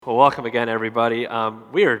Well, welcome again, everybody.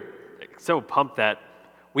 We are so pumped that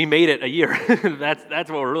we made it a year. That's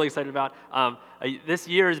what we're really excited about. This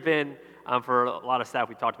year has been, for a lot of staff,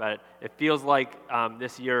 we talked about it. It feels like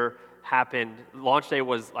this year happened. Launch day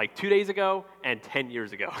was like 2 days ago and 10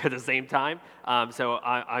 years ago at the same time. So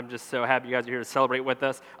I'm just so happy you guys are here to celebrate with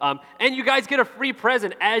us. And you guys get a free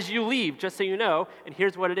present as you leave, just so you know. And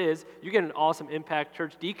here's what it is. You get an awesome Impact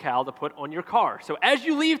Church decal to put on your car. So as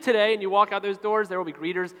you leave today and you walk out those doors, there will be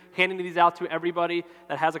greeters handing these out to everybody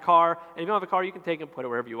that has a car. And if you don't have a car, you can take it and put it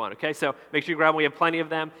wherever you want, okay? So make sure you grab them. We have plenty of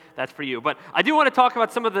them. That's for you. But I do want to talk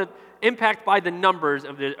about some of the impact by the numbers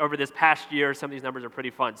over this past year. Some of these numbers are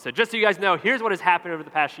pretty fun. So just so you guys know, here's what has happened over the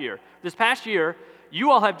past year. This past year,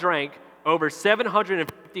 you all have drank over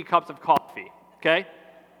 750 cups of coffee, okay?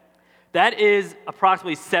 That is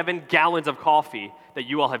approximately 7 gallons of coffee that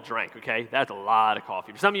you all have drank, okay? That's a lot of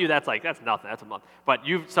coffee. For some of you, that's nothing. That's a month. But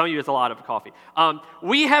some of you, it's a lot of coffee.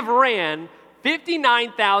 We have ran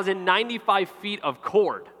 59,095 feet of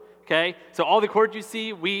cord. Okay, so all the cords you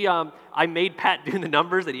see, I made Pat do the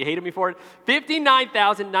numbers and he hated me for it.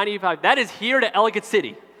 59,095, that is here to Ellicott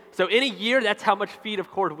City. So in a year, that's how much feet of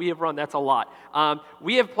cord we have run. That's a lot.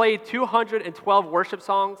 We have played 212 worship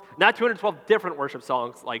songs, not 212 different worship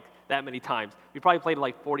songs like that many times. We probably played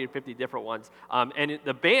like 40 or 50 different ones. And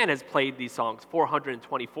the band has played these songs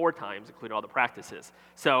 424 times, including all the practices.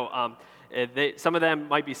 So some of them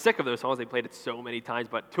might be sick of those songs. They played it so many times,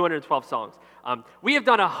 but 212 songs. We have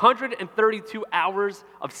done 132 hours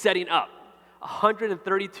of setting up.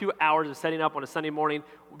 132 hours of setting up on a Sunday morning.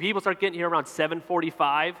 People start getting here around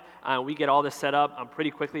 7:45. We get all this set up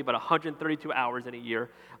pretty quickly, but 132 hours in a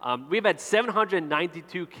year. We've had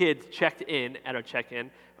 792 kids checked in at our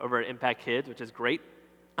check-in over at Impact Kids, which is great.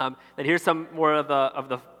 And here's some more of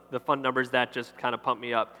the fun numbers that just kind of pump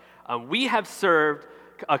me up. We have served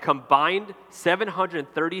a combined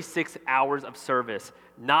 736 hours of service,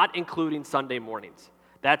 not including Sunday mornings.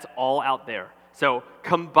 That's all out there. So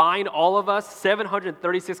combine all of us,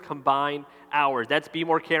 736 combined hours. That's Be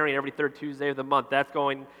More Caring every third Tuesday of the month. That's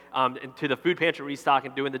going into the food pantry restock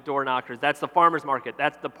and doing the door knockers. That's the farmer's market.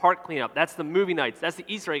 That's the park cleanup. That's the movie nights. That's the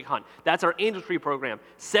Easter egg hunt. That's our Angel Tree program.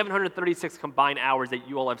 736 combined hours that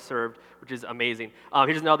you all have served, which is amazing.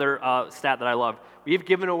 Here's another stat that I love. We have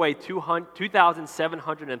given away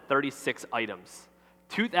 2,736 items.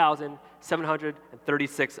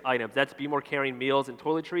 2,736 items. That's Be More Caring meals and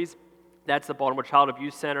toiletries. That's the Baltimore Child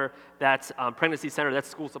Abuse Center. That's Pregnancy Center. That's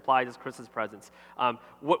school supplies. That's Christmas presents.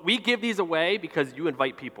 What we give these away because you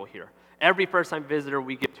invite people here. Every first-time visitor,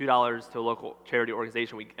 we give $2 to a local charity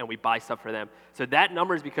organization, and we buy stuff for them. So that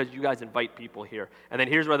number is because you guys invite people here. And then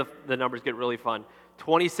here's where the numbers get really fun.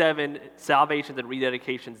 27 salvations and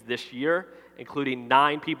rededications this year, including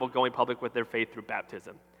 9 people going public with their faith through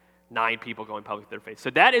baptism. 9 people going public with their faith. So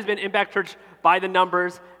that has been Impact Church by the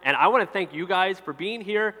numbers, and I want to thank you guys for being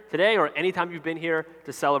here today or anytime you've been here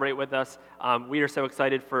to celebrate with us. We are so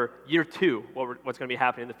excited for year 2, what's going to be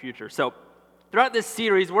happening in the future. So throughout this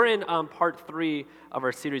series, we're in part 3 of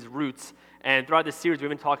our series, Roots, and throughout this series, we've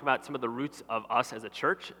been talking about some of the roots of us as a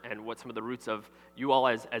church and what some of the roots of you all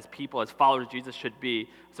as people, as followers of Jesus should be,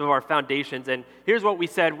 some of our foundations. And here's what we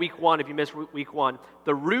said week 1, if you missed week 1,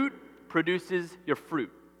 the root produces your fruit.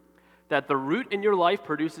 That the root in your life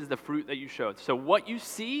produces the fruit that you show. So what you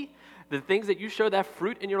see, the things that you show that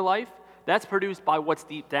fruit in your life, that's produced by what's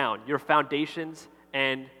deep down, your foundations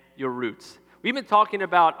and your roots. We've been talking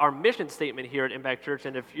about our mission statement here at Impact Church,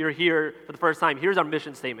 and if you're here for the first time, here's our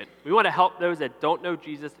mission statement. We want to help those that don't know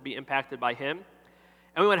Jesus to be impacted by Him,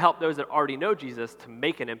 and we want to help those that already know Jesus to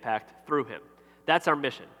make an impact through Him. That's our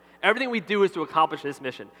mission. Everything we do is to accomplish this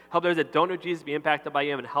mission. Help those that don't know Jesus to be impacted by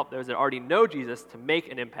Him, and help those that already know Jesus to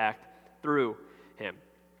make an impact through Him.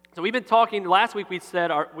 So we've been talking, last week we talked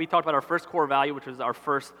about our first core value, which was our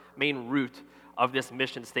first main root of this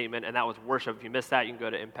mission statement, and that was worship. If you missed that, you can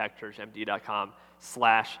go to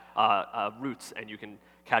impactchurchmd.com/roots, and you can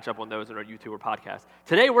catch up on those in our YouTube or podcast.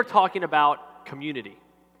 Today we're talking about community,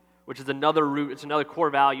 which is another root, it's another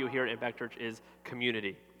core value here at Impact Church is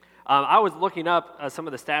community. I was looking up some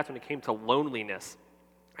of the stats when it came to loneliness,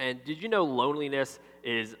 and did you know loneliness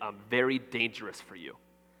is very dangerous for you?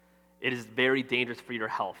 It is very dangerous for your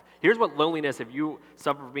health. Here's what loneliness, if you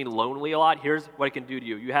suffer from being lonely a lot, here's what it can do to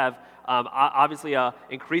you. You have obviously an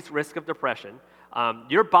increased risk of depression.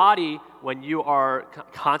 Your body, when you are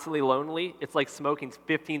constantly lonely, it's like smoking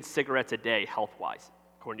 15 cigarettes a day health-wise,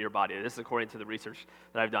 according to your body. This is according to the research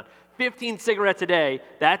that I've done. 15 cigarettes a day,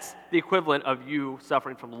 that's the equivalent of you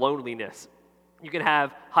suffering from loneliness. You can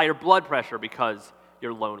have higher blood pressure because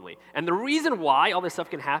you're lonely. And the reason why all this stuff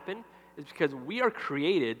can happen is because we are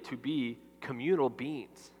created to be communal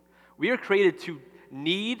beings. We are created to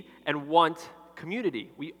need and want community.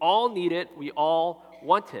 We all need it. We all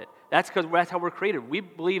want it. That's how we're created. We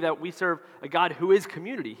believe that we serve a God who is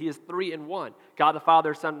community. He is 3 in 1. God the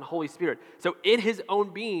Father, Son, and Holy Spirit. So in his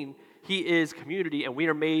own being, he is community, and we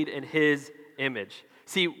are made in his image.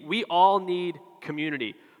 See, we all need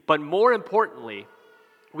community. But more importantly,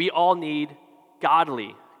 we all need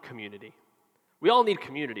godly community. We all need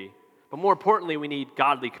community. But more importantly, we need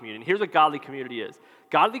godly community. And here's what godly community is.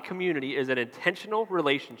 Godly community is an intentional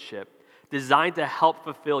relationship designed to help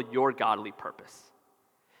fulfill your godly purpose.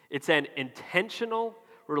 It's an intentional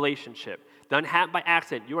relationship. Doesn't happen by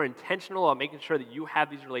accident. You are intentional about making sure that you have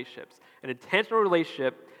these relationships. An intentional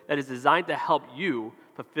relationship that is designed to help you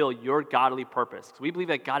fulfill your godly purpose. Because we believe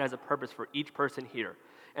that God has a purpose for each person here.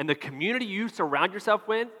 And the community you surround yourself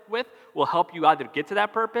with will help you either get to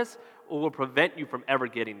that purpose or will prevent you from ever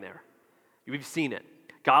getting there. We've seen it.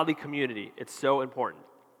 Godly community, it's so important.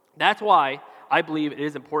 That's why I believe it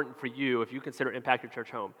is important for you, if you consider Impact Your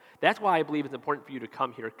Church home, that's why I believe it's important for you to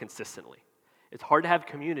come here consistently. It's hard to have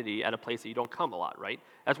community at a place that you don't come a lot, right?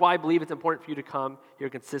 That's why I believe it's important for you to come here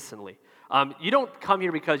consistently. You don't come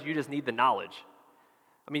here because you just need the knowledge.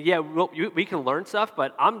 I mean, yeah, we can learn stuff,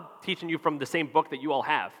 but I'm teaching you from the same book that you all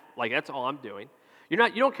have. Like, that's all I'm doing. You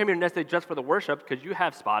don't come here necessarily just for the worship because you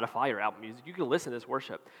have Spotify or Apple Music. You can listen to this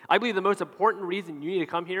worship. I believe the most important reason you need to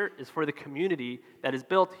come here is for the community that is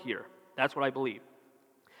built here. That's what I believe.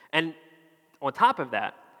 And on top of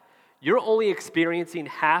that, you're only experiencing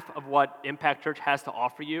half of what Impact Church has to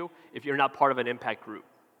offer you if you're not part of an impact group.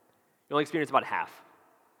 You only experience about half.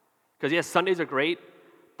 Because yes, Sundays are great,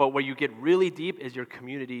 but where you get really deep is your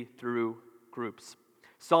community through groups.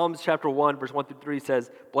 Psalms chapter 1, verse 1 through 3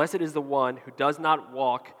 says, "Blessed is the one who does not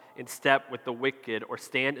walk in step with the wicked or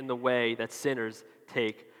stand in the way that sinners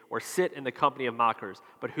take or sit in the company of mockers,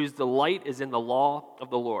 but whose delight is in the law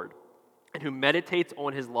of the Lord and who meditates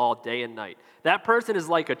on his law day and night. That person is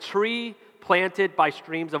like a tree planted by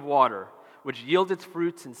streams of water, which yields its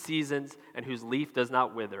fruits in seasons and whose leaf does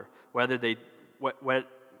not wither. Whatever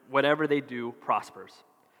they do prospers."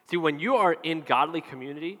 See, when you are in godly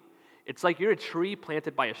community, it's like you're a tree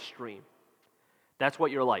planted by a stream. That's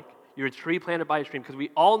what you're like. You're a tree planted by a stream because we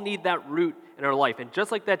all need that root in our life. And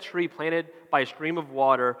just like that tree planted by a stream of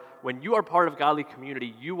water, when you are part of godly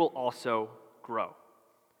community, you will also grow.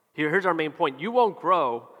 Here's our main point. You won't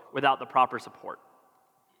grow without the proper support.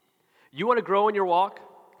 You want to grow in your walk?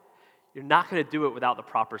 You're not going to do it without the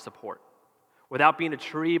proper support. Without being a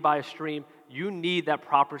tree by a stream, you need that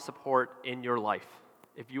proper support in your life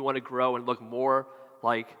if you want to grow and look more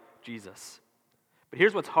like Jesus. But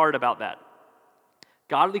here's what's hard about that.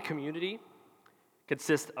 Godly community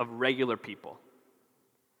consists of regular people.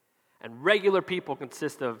 And regular people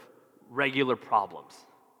consist of regular problems.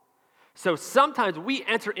 So sometimes we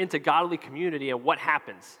enter into godly community, and what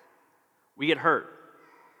happens? We get hurt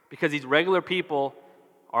because these regular people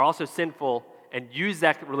are also sinful and use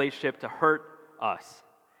that relationship to hurt us.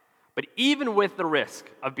 But even with the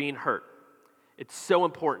risk of being hurt, it's so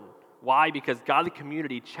important. Why? Because godly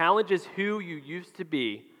community challenges who you used to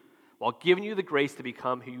be while giving you the grace to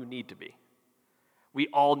become who you need to be. We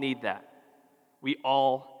all need that. We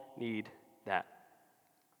all need that.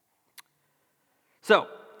 So,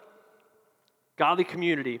 godly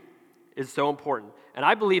community is so important. And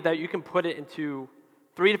I believe that you can put it into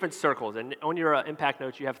 3 different circles. And on your impact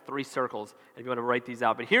notes, you have 3 circles if you want to write these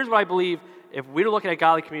out. But here's what I believe, if we're looking at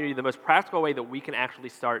godly community, the most practical way that we can actually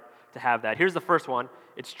start to have that. Here's the first one.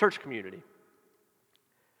 It's church community.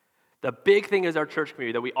 The big thing is our church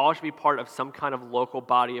community, that we all should be part of some kind of local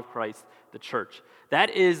body of Christ, the church. That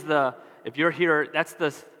is if you're here, that's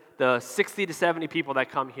the 60 to 70 people that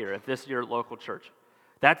come here, if this is your local church.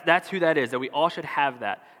 That's who that is, that we all should have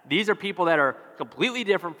that. These are people that are completely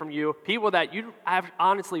different from you, people that you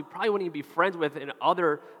honestly probably wouldn't even be friends with in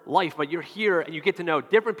other life, but you're here and you get to know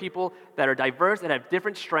different people that are diverse, that have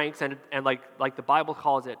different strengths, and like the Bible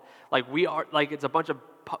calls it, it's a bunch of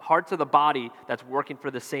parts of the body that's working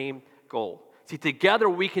for the same goal. See, together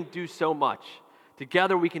we can do so much.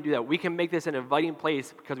 Together we can do that. We can make this an inviting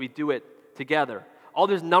place because we do it together. All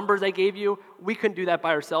those numbers I gave you, we couldn't do that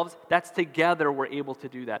by ourselves. That's together we're able to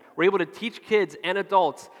do that. We're able to teach kids and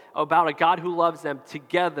adults about a God who loves them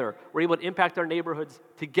together. We're able to impact our neighborhoods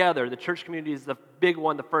together. The church community is the big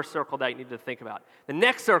one, the first circle that you need to think about. The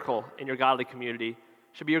next circle in your godly community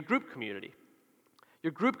should be your group community.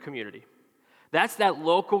 Your group community. That's that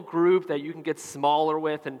local group that you can get smaller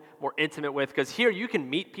with and more intimate with, because here you can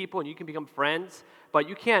meet people and you can become friends, but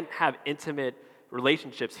you can't have intimate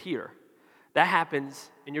relationships here. That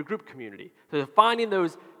happens in your group community. So finding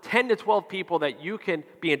those 10 to 12 people that you can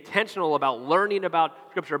be intentional about learning about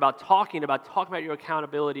Scripture, about talking about your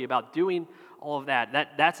accountability, about doing all of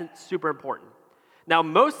that's super important. Now,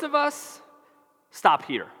 most of us stop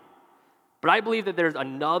here. But I believe that there's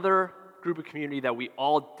another group of community that we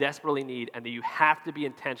all desperately need and that you have to be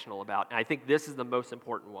intentional about. And I think this is the most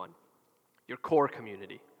important one. Your core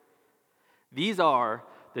community. These are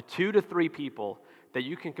the 2 to 3 people that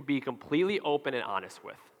you can be completely open and honest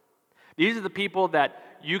with. These are the people that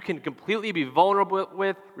you can completely be vulnerable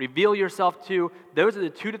with, reveal yourself to. Those are the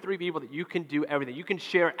 2 to 3 people that you can do everything. You can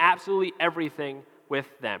share absolutely everything with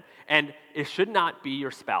them. And it should not be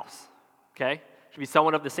your spouse, okay? It should be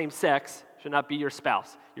someone of the same sex. It should not be your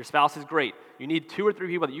spouse. Your spouse is great. You need 2 or 3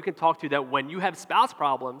 people that you can talk to that when you have spouse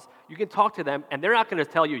problems, you can talk to them, and they're not going to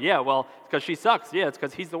tell you, yeah, well, it's because she sucks. Yeah, it's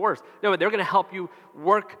because he's the worst. No, they're going to help you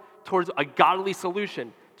work towards a godly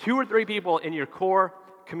solution. 2 or 3 people in your core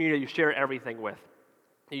community you share everything with.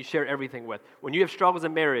 When you have struggles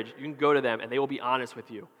in marriage, you can go to them, and they will be honest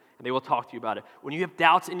with you. And they will talk to you about it. When you have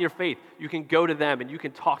doubts in your faith, you can go to them and you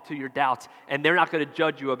can talk to your doubts, and they're not going to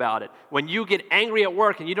judge you about it. When you get angry at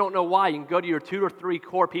work and you don't know why, you can go to your 2 or 3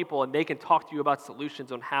 core people, and they can talk to you about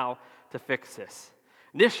solutions on how to fix this.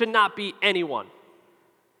 And this should not be anyone.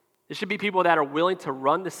 This should be people that are willing to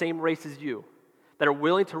run the same race as you, that are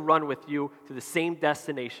willing to run with you to the same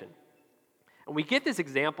destination. And we get this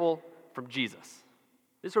example from Jesus.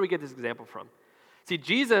 This is where we get this example from. See,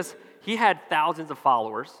 Jesus, he had thousands of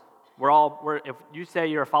followers. If you say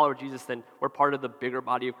you're a follower of Jesus, then we're part of the bigger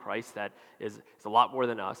body of Christ that is a lot more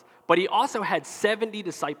than us. But he also had 70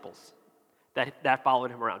 disciples that followed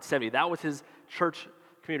him around. 70. That was his church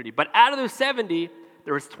community. But out of those 70,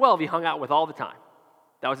 there was 12 he hung out with all the time.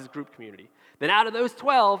 That was his group community. Then out of those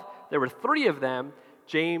 12, there were 3 of them,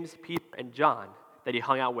 James, Peter, and John, that he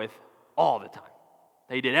hung out with all the time,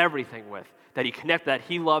 that he did everything with, that he connected, that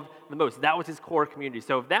he loved the most. That was his core community.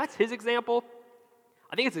 So if that's his example,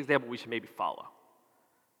 I think it's an example we should maybe follow.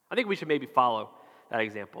 I think we should maybe follow that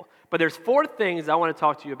example. But there's 4 things I want to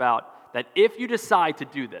talk to you about that if you decide to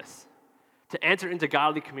do this, to enter into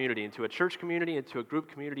godly community, into a church community, into a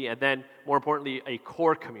group community, and then, more importantly, a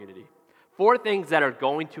core community. 4 things that are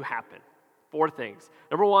going to happen. 4 things.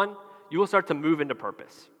 Number 1, you will start to move into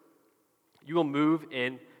purpose. You will move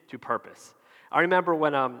into purpose. I remember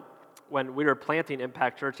when we were planting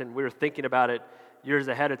Impact Church and we were thinking about it years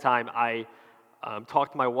ahead of time, I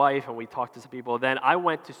talked to my wife and we talked to some people. Then I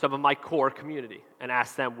went to some of my core community and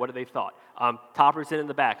asked them what they thought. Topper's in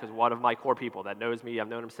the back is one of my core people that knows me. I've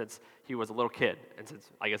known him since he was a little kid, and since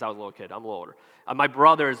I guess I was a little kid, I'm a little older. My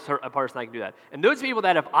brother is a person I can do that. And those people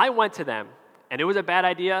that if I went to them and it was a bad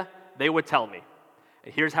idea, they would tell me.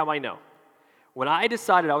 And here's how I know. When I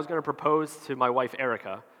decided I was going to propose to my wife,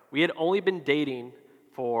 Erica, we had only been dating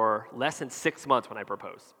for less than 6 months when I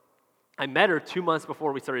proposed. I met her 2 months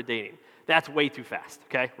before we started dating. That's way too fast,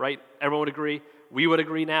 okay, right? Everyone would agree. We would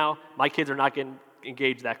agree now. My kids are not getting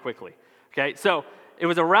engaged that quickly, okay? So it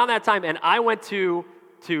was around that time, and I went to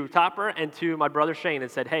Topper and to my brother Shane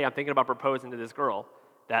and said, hey, I'm thinking about proposing to this girl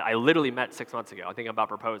that I literally met 6 months ago. I'm thinking about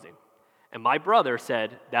proposing. And my brother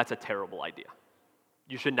said, that's a terrible idea.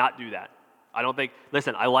 You should not do that.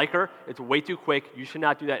 Listen, I like her. It's way too quick. You should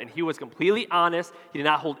not do that. And he was completely honest. He did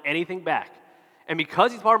not hold anything back. And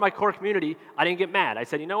because he's part of my core community, I didn't get mad. I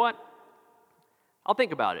said, you know what? I'll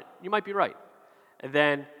think about it. You might be right. And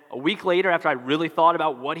then a week later, after I really thought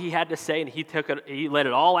about what he had to say, and he let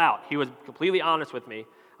it all out. He was completely honest with me.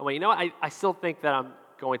 I went, you know what? I still think that I'm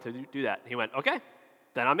going to do that. And he went, okay,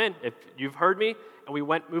 then I'm in. If you've heard me, and we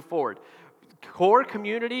move forward. Core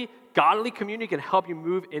community, godly community can help you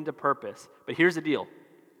move into purpose. But here's the deal.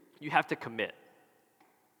 You have to commit.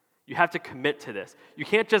 You have to commit to this. You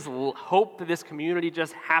can't just hope that this community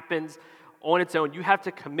just happens on its own. You have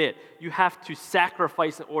to commit. You have to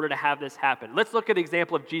sacrifice in order to have this happen. Let's look at the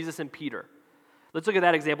example of Jesus and Peter. Let's look at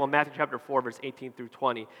that example in Matthew chapter 4, verse 18 through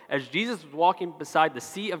 20. As Jesus was walking beside the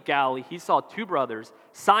Sea of Galilee, he saw 2 brothers,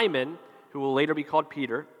 Simon, who will later be called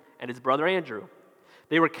Peter, and his brother Andrew.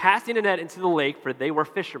 They were casting a net into the lake, for they were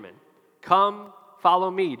fishermen. Come,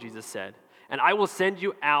 follow me, Jesus said, and I will send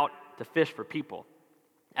you out to fish for people.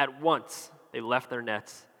 At once, they left their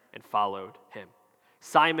nets and followed him.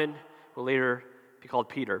 Simon, who will later be called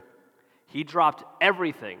Peter, he dropped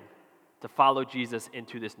everything to follow Jesus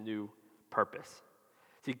into this new purpose.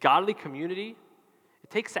 See, godly community, it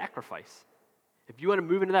takes sacrifice. If you want to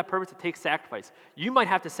move into that purpose, it takes sacrifice. You might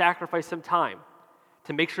have to sacrifice some time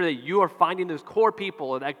to make sure that you are finding those core people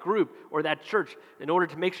or that group or that church in order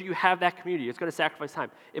to make sure you have that community. It's going to sacrifice time.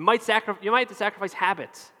 You might have to sacrifice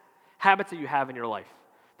habits that you have in your life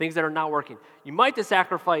things that are not working. You might have to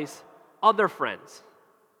sacrifice other friends.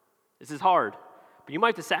 This is hard, but you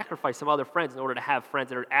might have to sacrifice some other friends in order to have friends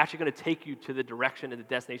that are actually going to take you to the direction and the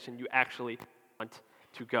destination you actually want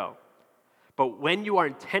to go. But when you are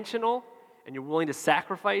intentional and you're willing to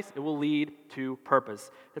sacrifice, it will lead to purpose.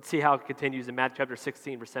 Let's see how it continues in Matthew chapter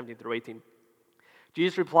 16, verse 17 through 18.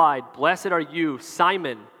 Jesus replied, "Blessed are you,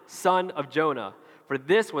 Simon, son of Jonah, for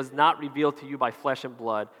this was not revealed to you by flesh and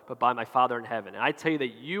blood, but by my Father in heaven. And I tell you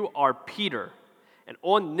that you are Peter, and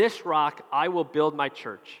on this rock I will build my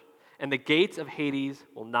church, and the gates of Hades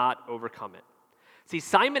will not overcome it." See,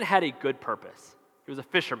 Simon had a good purpose. He was a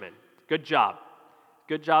fisherman. Good job.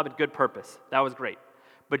 Good job and good purpose. That was great.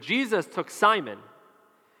 But Jesus took Simon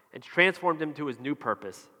and transformed him to his new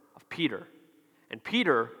purpose of Peter. And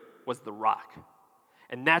Peter was the rock.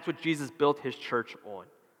 And that's what Jesus built his church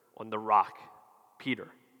on the rock, Peter.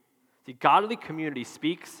 See, godly community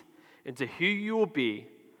speaks into who you will be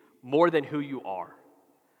more than who you are.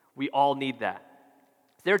 We all need that.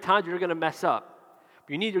 There are times you're going to mess up,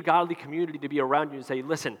 but you need your godly community to be around you and say,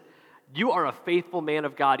 listen, you are a faithful man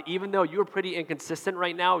of God. Even though you're pretty inconsistent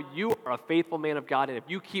right now, you are a faithful man of God, and if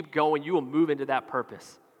you keep going, you will move into that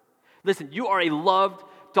purpose. Listen, you are a loved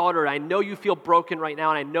daughter. I know you feel broken right now,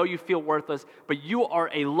 and I know you feel worthless, but you are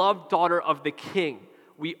a loved daughter of the King.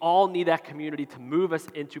 We all need that community to move us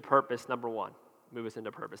into purpose, number one. Move us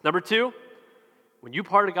into purpose. Number two, when you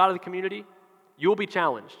part of God of the community, you will be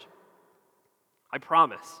challenged. I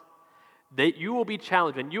promise that you will be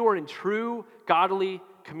challenged. When you are in true godly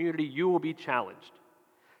community, you will be challenged.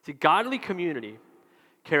 See, godly community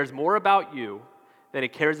cares more about you than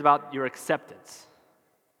it cares about your acceptance.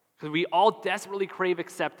 Because we all desperately crave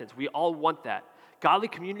acceptance. We all want that. Godly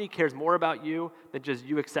community cares more about you than just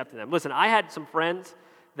you accepting them. Listen, I had some friends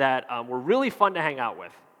that were really fun to hang out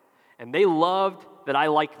with, and they loved that I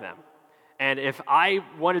liked them. And if I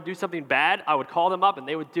wanted to do something bad, I would call them up, and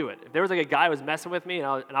they would do it. If there was like a guy who was messing with me,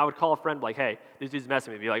 and I would call a friend like, hey, this dude's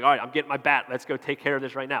messing with me. Be like, all right, I'm getting my bat. Let's go take care of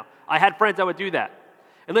this right now. I had friends that would do that.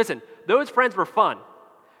 And listen, those friends were fun.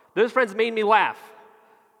 Those friends made me laugh.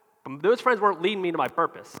 But those friends weren't leading me to my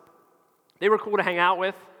purpose. They were cool to hang out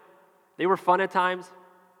with. They were fun at times.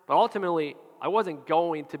 But ultimately, I wasn't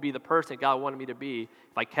going to be the person God wanted me to be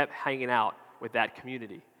if I kept hanging out with that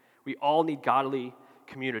community. We all need godly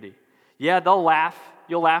community. Yeah, they'll laugh.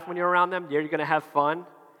 You'll laugh when you're around them. Yeah, you're going to have fun.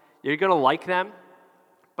 You're going to like them.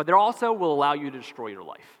 But they also will allow you to destroy your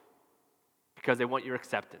life because they want your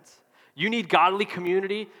acceptance. You need godly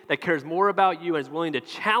community that cares more about you and is willing to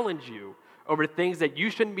challenge you over things that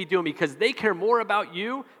you shouldn't be doing because they care more about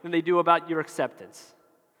you than they do about your acceptance.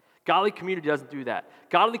 Godly community doesn't do that.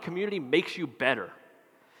 Godly community makes you better.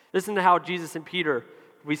 Listen to how Jesus and Peter,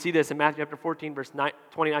 we see this in Matthew chapter 14, verse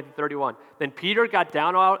 29 to 31. Then Peter got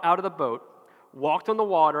down out of the boat, walked on the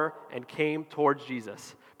water, and came towards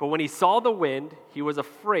Jesus. But when he saw the wind, he was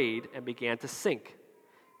afraid and began to sink.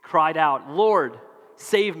 Cried out, "Lord,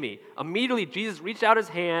 save me." Immediately Jesus reached out his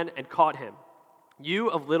hand and caught him.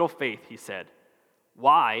 "You of little faith," he said,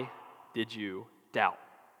 "why did you doubt?"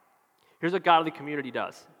 Here's what godly community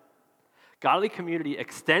does. Godly community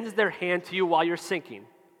extends their hand to you while you're sinking.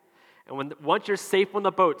 And once you're safe on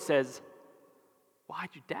the boat, says, "Why'd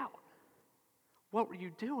you doubt? What were you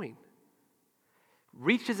doing?"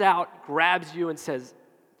 Reaches out, grabs you, and says,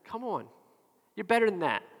 "Come on, you're better than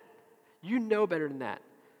that. You know better than that."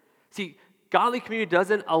 See, godly community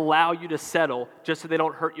doesn't allow you to settle just so they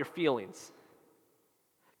don't hurt your feelings.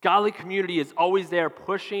 Godly community is always there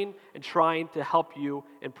pushing and trying to help you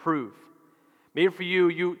improve. Maybe for you,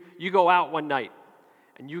 you go out one night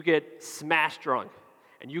and you get smashed drunk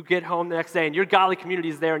and you get home the next day and your godly community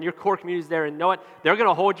is there and your core community is there, and you know what? They're going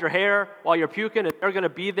to hold your hair while you're puking, and they're going to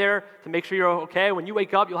be there to make sure you're okay. When you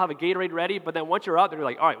wake up, you'll have a Gatorade ready, but then once you're up, they're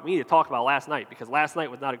like, all right, we need to talk about last night because last night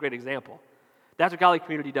was not a great example. That's what godly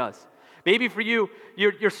community does. Maybe for you,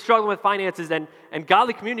 you're struggling with finances, and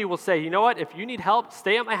godly community will say, you know what, if you need help,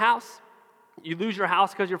 stay at my house. You lose your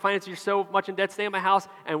house because your finances, you're so much in debt, stay at my house.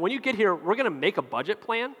 And when you get here, we're going to make a budget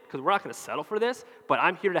plan because we're not going to settle for this, but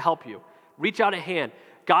I'm here to help you. Reach out a hand.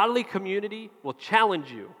 Godly community will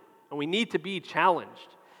challenge you, and we need to be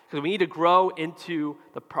challenged because we need to grow into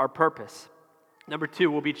our purpose. Number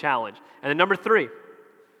two, we'll be challenged. And then number three,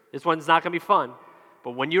 this one's not going to be fun,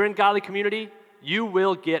 but when you're in godly community, you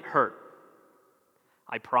will get hurt.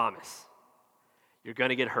 I promise. You're going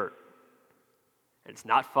to get hurt. And it's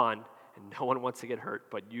not fun, and no one wants to get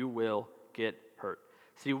hurt, but you will get hurt.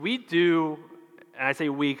 See, we do, and I say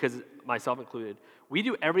we because myself included, we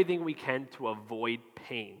do everything we can to avoid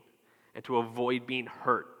pain and to avoid being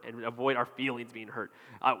hurt and avoid our feelings being hurt.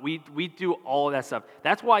 We do all of that stuff.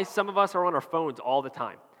 That's why some of us are on our phones all the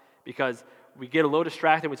time. because we get a little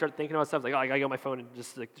distracted. We start thinking about stuff like, oh, I got to get on my phone and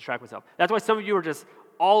just like, distract myself. That's why some of you are just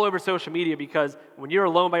all over social media, because when you're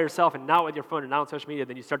alone by yourself and not with your phone and not on social media,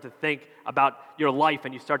 then you start to think about your life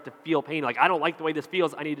and you start to feel pain. Like, I don't like the way this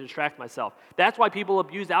feels. I need to distract myself. That's why people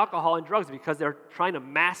abuse alcohol and drugs, because they're trying to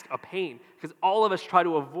mask a pain, because all of us try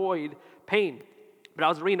to avoid pain. But I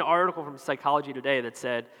was reading an article from Psychology Today that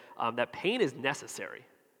said that pain is necessary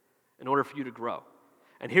in order for you to grow.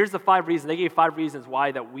 And here's the 5 reasons. They gave 5 reasons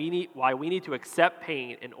why we need to accept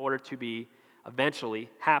pain in order to be eventually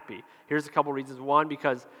happy. Here's a couple reasons. One,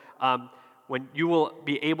 because when you will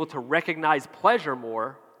be able to recognize pleasure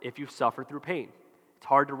more if you suffer through pain. It's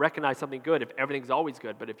hard to recognize something good if everything's always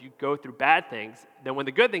good, but if you go through bad things, then when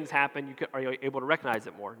the good things happen, you are able to recognize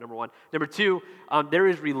it more, number one. Number two, there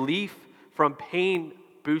is relief from pain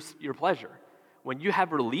boosts your pleasure. When you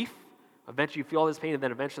have relief, eventually you feel all this pain and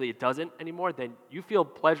then eventually it doesn't anymore, then you feel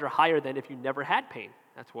pleasure higher than if you never had pain.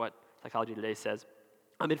 That's what Psychology Today says.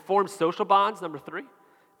 It forms social bonds, number 3.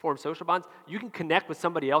 Forms social bonds. You can connect with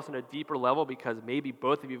somebody else on a deeper level because maybe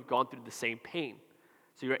both of you have gone through the same pain.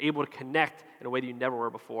 So you're able to connect in a way that you never were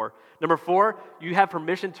before. Number 4, you have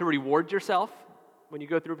permission to reward yourself when you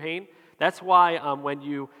go through pain. That's why when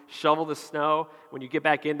you shovel the snow, when you get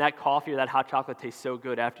back in, that coffee or that hot chocolate tastes so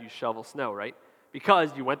good after you shovel snow, right? Because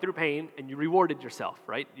you went through pain and you rewarded yourself,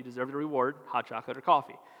 right? You deserve the reward, hot chocolate or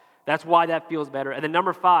coffee. That's why that feels better. And then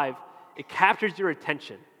number 5, it captures your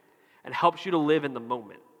attention and helps you to live in the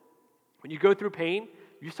moment. When you go through pain,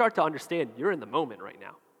 you start to understand you're in the moment right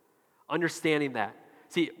now. Understanding that.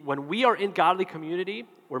 See, when we are in godly community,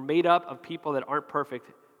 we're made up of people that aren't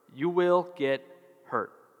perfect. You will get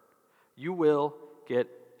hurt. You will get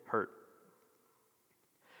hurt.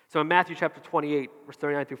 So in Matthew chapter 28, verse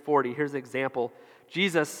 39 through 40, here's an example.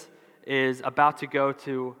 Jesus is about to go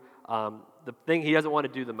to the thing he doesn't want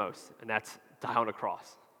to do the most, and that's die on a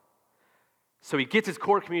cross. So he gets his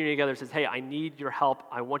core community together and says, hey, I need your help.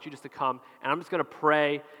 I want you just to come, and I'm just going to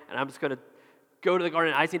pray, and I'm just going to go to the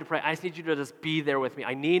garden. I just need to pray. I just need you to just be there with me.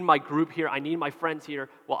 I need my group here. I need my friends here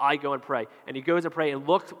while I go and pray. And he goes and pray, and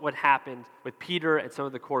look what happened with Peter and some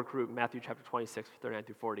of the core group in Matthew chapter 26, 39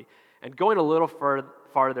 through 40. And going a little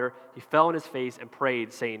farther, he fell on his face and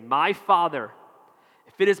prayed, saying, my Father,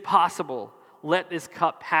 if it is possible, let this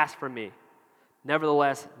cup pass from me.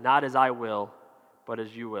 Nevertheless, not as I will, but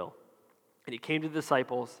as you will. And he came to the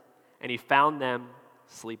disciples, and he found them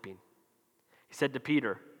sleeping. He said to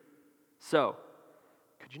Peter, so,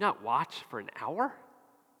 could you not watch for an hour?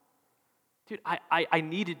 Dude, I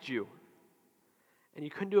needed you. And you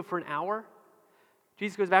couldn't do it for an hour?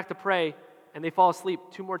 Jesus goes back to pray, and they fall asleep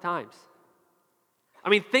 2 more times. I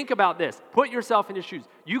mean, think about this. Put yourself in his shoes.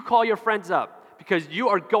 You call your friends up because you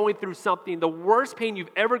are going through something, the worst pain you've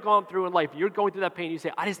ever gone through in life. You're going through that pain. You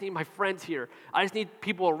say, I just need my friends here. I just need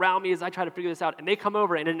people around me as I try to figure this out. And they come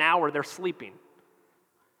over, and in an hour, they're sleeping.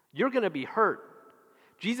 You're going to be hurt.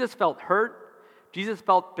 Jesus felt hurt. Jesus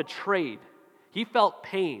felt betrayed. He felt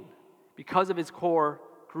pain because of his core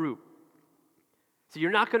group. So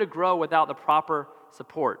you're not going to grow without the proper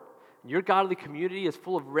support. Your godly community is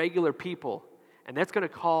full of regular people, and that's going to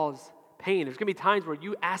cause pain. There's going to be times where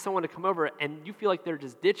you ask someone to come over and you feel like they're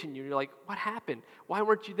just ditching you. You're like, what happened? Why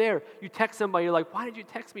weren't you there? You text somebody, you're like, why did you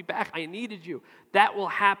text me back? I needed you. That will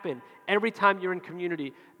happen. Every time you're in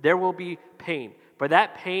community, there will be pain. But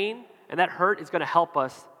that pain and that hurt is going to help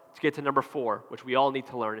us to get to number 4, which we all need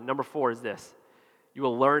to learn. And number 4 is this. You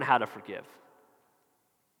will learn how to forgive.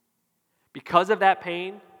 Because of that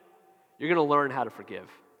pain, you're going to learn how to forgive.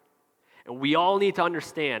 And we all need to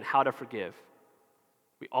understand how to forgive.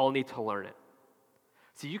 We all need to learn it.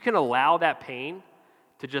 So you can allow that pain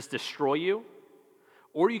to just destroy you,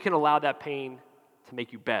 or you can allow that pain to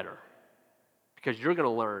make you better, because you're going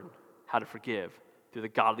to learn how to forgive through the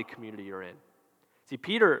godly community you're in. See,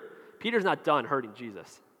 Peter's not done hurting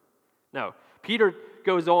Jesus. No, Peter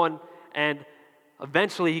goes on, and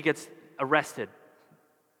eventually he gets arrested.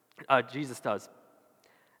 Jesus does.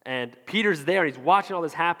 And Peter's there, and he's watching all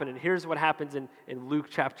this happen, and here's what happens in Luke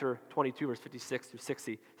chapter 22, verse 56 through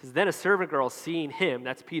 60. It says, then a servant girl, seeing him,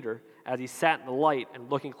 that's Peter, as he sat in the light and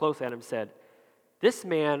looking closely at him, said, this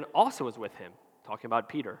man also was with him, talking about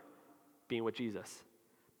Peter being with Jesus.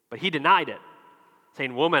 But he denied it,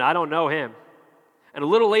 saying, woman, I don't know him. And a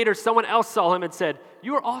little later, someone else saw him and said,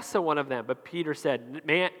 you are also one of them. But Peter said,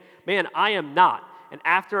 man, I am not. And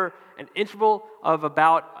after an interval of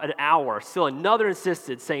about an hour, still another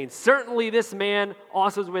insisted, saying, certainly this man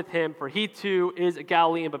also is with him, for he too is a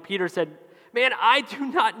Galilean. But Peter said, man, I do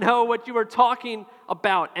not know what you are talking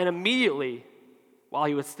about. And immediately, while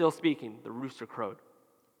he was still speaking, the rooster crowed.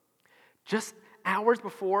 Just hours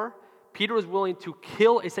before, Peter was willing to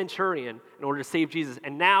kill a centurion in order to save Jesus,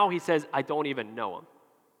 and now he says, I don't even know him.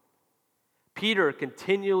 Peter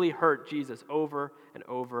continually hurt Jesus over and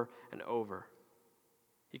over and over.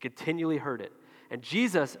 He continually hurt it. And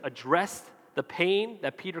Jesus addressed the pain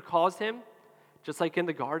that Peter caused him, just like in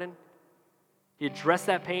the garden. He addressed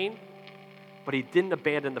that pain, but he didn't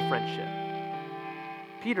abandon the friendship.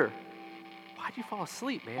 Peter, why'd you fall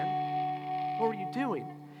asleep, man? What were you doing?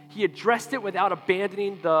 He addressed it without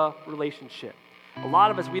abandoning the relationship. A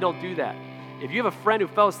lot of us, we don't do that. If you have a friend who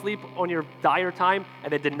fell asleep on your dire time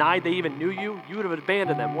and then denied they even knew you, you would have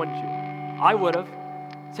abandoned them, wouldn't you? I would have.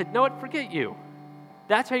 Said, no, forget you.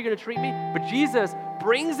 That's how you're going to treat me? But Jesus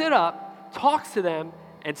brings it up, talks to them,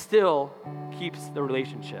 and still keeps the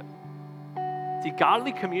relationship. See,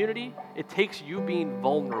 godly community, it takes you being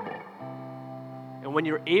vulnerable. And when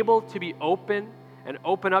you're able to be open and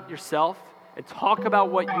open up yourself and talk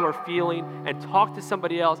about what you are feeling and talk to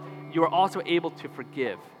somebody else, you are also able to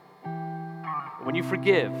forgive. When you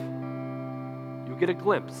forgive, you get a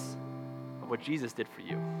glimpse of what Jesus did for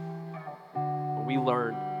you. When we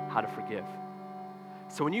learn how to forgive.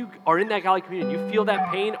 So when you are in that godly community, you feel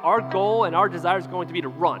that pain, our goal and our desire is going to be to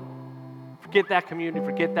run. Forget that community,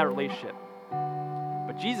 forget that relationship.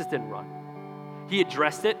 But Jesus didn't run. He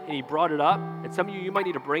addressed it and he brought it up. And some of you might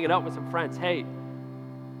need to bring it up with some friends. Hey,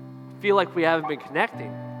 I feel like we haven't been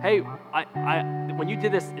connecting. Hey, when you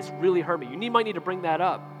did this, it's really hurt me. You might need to bring that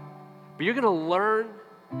up. But you're going to learn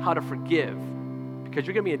how to forgive because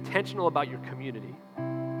you're going to be intentional about your community,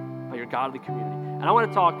 about your godly community. And I want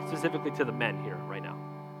to talk specifically to the men here right now.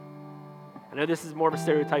 I know this is more of a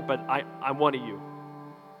stereotype, but I'm one of you.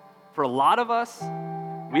 For a lot of us,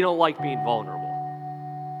 we don't like being vulnerable.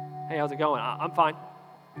 Hey, how's it going? I'm fine.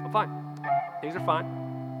 I'm fine. Things are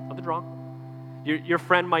fine. Nothing's wrong. Your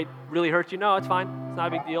friend might really hurt you. No, it's fine. It's not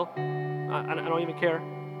a big deal. I don't even care.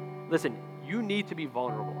 Listen, you need to be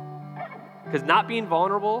vulnerable. Because not being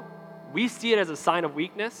vulnerable, we see it as a sign of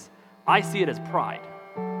weakness. I see it as pride.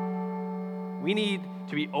 We need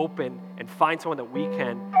to be open and find someone that we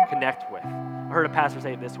can connect with. I heard a pastor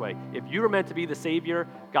say it this way. If you were meant to be the Savior,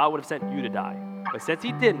 God would have sent you to die. But since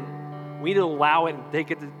he didn't, we need to allow it and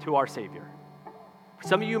take it to our Savior. For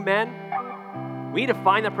some of you men, we need to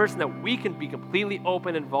find that person that we can be completely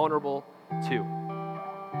open and vulnerable to.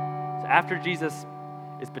 So after Jesus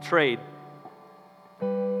is betrayed,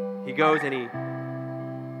 he goes and he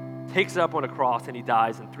takes it up on a cross and he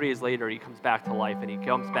dies, and 3 days later he comes back to life, and he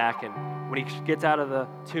comes back, and when he gets out of the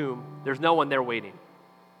tomb, there's no one there waiting.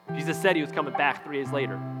 Jesus said he was coming back 3 days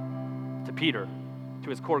later to Peter, to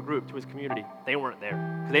his core group, to his community. They weren't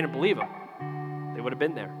there because they didn't believe him. They would have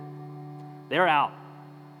been there. They're out.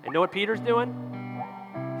 And know what Peter's doing?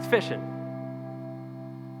 He's fishing.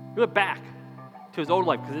 He went back to his old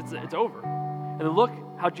life because it's over. And then look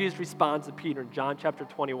how Jesus responds to Peter in John chapter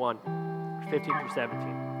 21, 15 through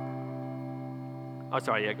 17. Oh,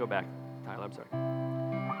 sorry, yeah, go back. Tyler, I'm sorry.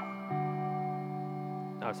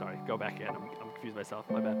 Oh, sorry, go back in. I'm confused myself,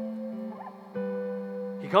 my bad.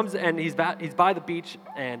 He comes and he's by the beach,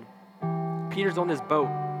 and Peter's on this boat.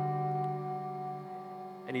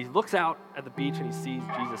 And he looks out at the beach and he sees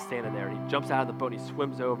Jesus standing there. And he jumps out of the boat and he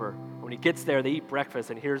swims over. When he gets there, they eat breakfast.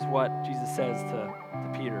 And here's what Jesus says to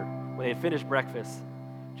Peter. When they had finished breakfast,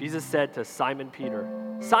 Jesus said to Simon Peter,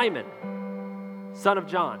 Simon, son of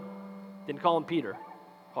John. Didn't call him Peter.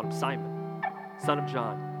 Called him Simon, son of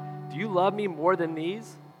John. Do you love me more than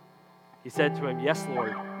these? He said to him, yes,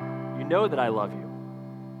 Lord. You know that I love you.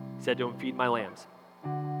 He said to him, feed my lambs.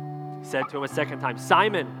 He said to him a second time,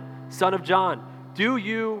 Simon, son of John, do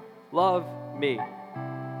you love me?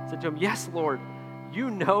 He said to him, yes, Lord. You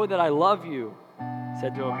know that I love you. He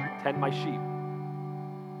said to him, tend my sheep.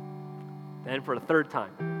 Then for the third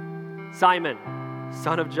time, Simon,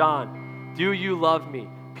 son of John, do you love me?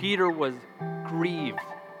 Peter was grieved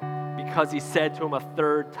because he said to him a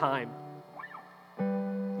third time,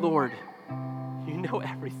 Lord, you know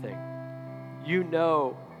everything. You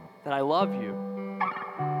know that I love you.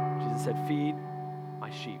 Jesus said, feed my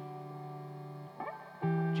sheep.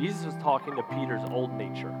 Jesus was talking to Peter's old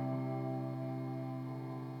nature.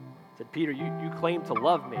 He said, Peter, you claim to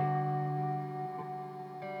love me.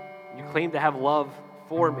 You claim to have love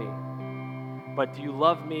for me. But do you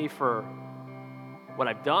love me for what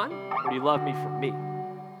I've done, or do you love me for me?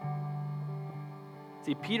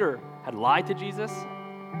 See, Peter had lied to Jesus.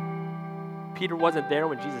 Peter wasn't there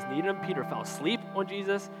when Jesus needed him. Peter fell asleep on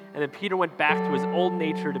Jesus. And then Peter went back to his old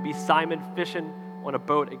nature to be Simon fishing on a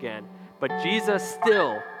boat again. But Jesus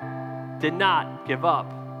still did not give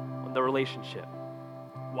up on the relationship.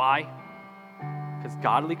 Why? Because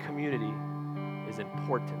godly community is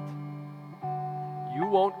important. You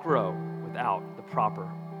won't grow without the proper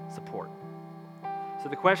support. So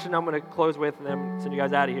the question I'm going to close with, and then send you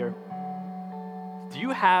guys out of here, do you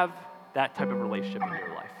have that type of relationship in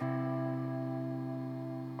your life?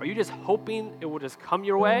 Are you just hoping it will just come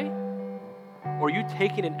your way? Or are you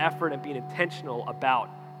taking an effort and being intentional about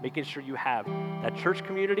making sure you have that church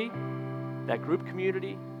community, that group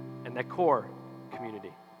community, and that core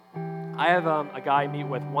community? I have a guy I meet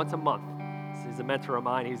with once a month. He's a mentor of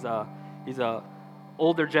mine. He's a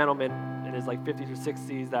older gentleman in his 50s or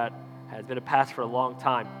 60s that has been a pastor for a long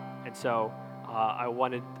time. And so I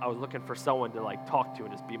was looking for someone to talk to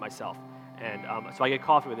and just be myself. And so I get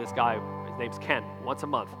coffee with this guy. His name's Ken, once a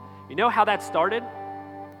month. You know how that started?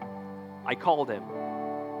 I called him.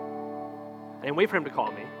 I didn't wait for him to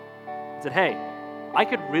call me. I said, hey, I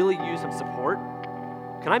could really use some support.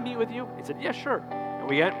 Can I meet with you? He said, yeah, sure. And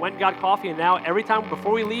we went and got coffee, and now every time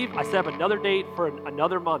before we leave, I set up another date for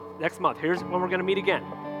another month, next month. Here's when we're going to meet again.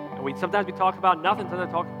 And sometimes we talk about nothing, sometimes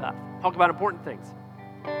we talk about important things.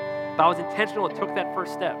 But I was intentional and took that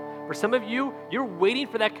first step. For some of you, you're waiting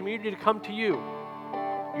for that community to come to you.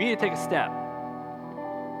 You need to take a step.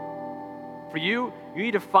 For you, you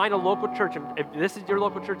need to find a local church. And if this is your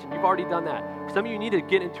local church and you've already done that, for some of you need to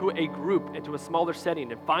get into a group, into a smaller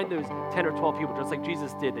setting, and find those 10 or 12 people, just like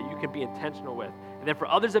Jesus did, that you can be intentional with. And then for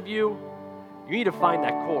others of you, you need to find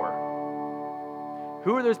that core.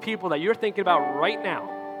 Who are those people that you're thinking about right now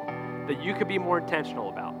that you could be more intentional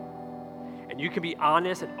about? And you can be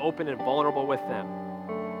honest and open and vulnerable with them.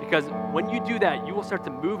 Because when you do that, you will start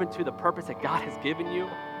to move into the purpose that God has given you.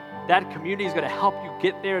 That community is going to help you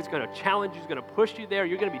get there. It's going to challenge you. It's going to push you there.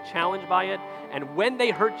 You're going to be challenged by it. And when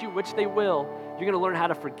they hurt you, which they will, you're going to learn how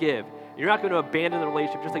to forgive. You're not going to abandon the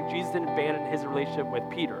relationship, just like Jesus didn't abandon his relationship with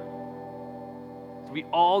Peter. So we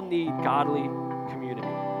all need godly community.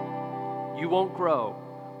 You won't grow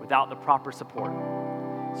without the proper support.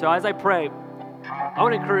 So as I pray, I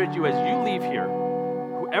want to encourage you as you leave here,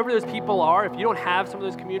 whoever those people are, if you don't have some of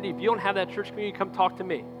those community, if you don't have that church community, come talk to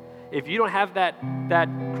me. If you don't have that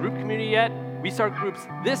group community yet, we start groups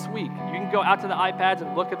this week. You can go out to the iPads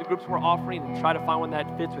and look at the groups we're offering and try to find one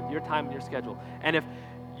that fits with your time and your schedule. And if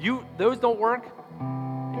those don't work,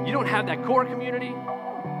 and you don't have that core community,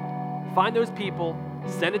 find those people,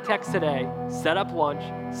 send a text today, set up lunch,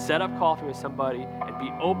 set up coffee with somebody, and be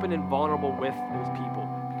open and vulnerable with those people.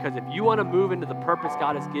 Because if you want to move into the purpose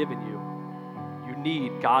God has given you, you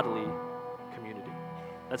need godly community.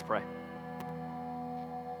 Let's pray.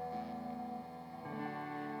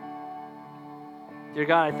 Dear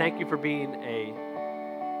God, I thank you for being a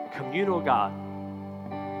communal God,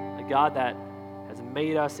 a God that has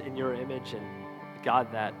made us in your image, and a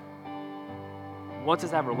God that wants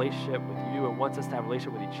us to have a relationship with you and wants us to have a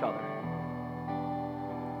relationship with each other.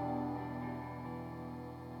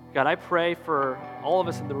 God, I pray for all of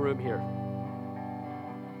us in the room here.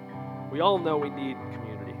 We all know we need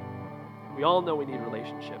community. We all know we need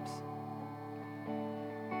relationships.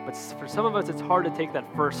 But for some of us, it's hard to take that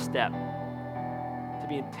first step, to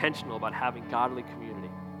be intentional about having godly community.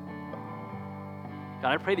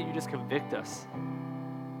 God, I pray that you just convict us.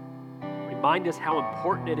 Remind us how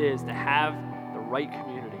important it is to have the right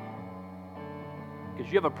community.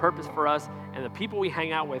 Because you have a purpose for us, and the people we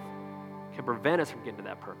hang out with can prevent us from getting to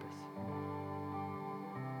that purpose.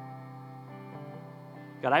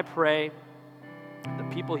 God, I pray the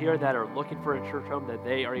people here that are looking for a church home, that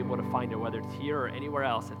they are able to find it, whether it's here or anywhere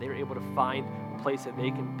else, that they're able to find a place that they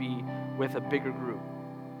can be with a bigger group.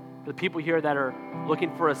 For the people here that are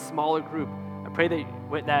looking for a smaller group, I pray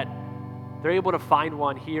that they're able to find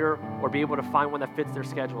one here or be able to find one that fits their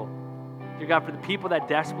schedule. Dear God, for the people that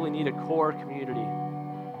desperately need a core community,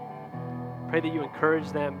 pray that you encourage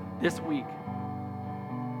them this week.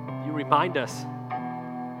 You remind us,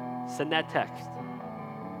 send that text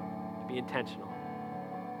to be intentional.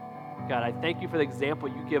 God, I thank you for the example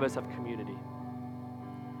you give us of community.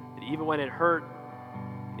 That even when it hurt,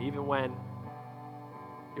 and even when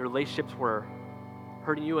your relationships were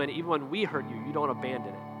hurting you, and even when we hurt you, you don't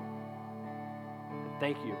abandon it. And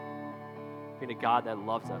thank you for being a God that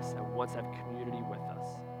loves us and wants to have community with us.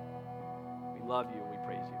 We love you and we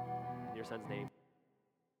praise you. In your son's name.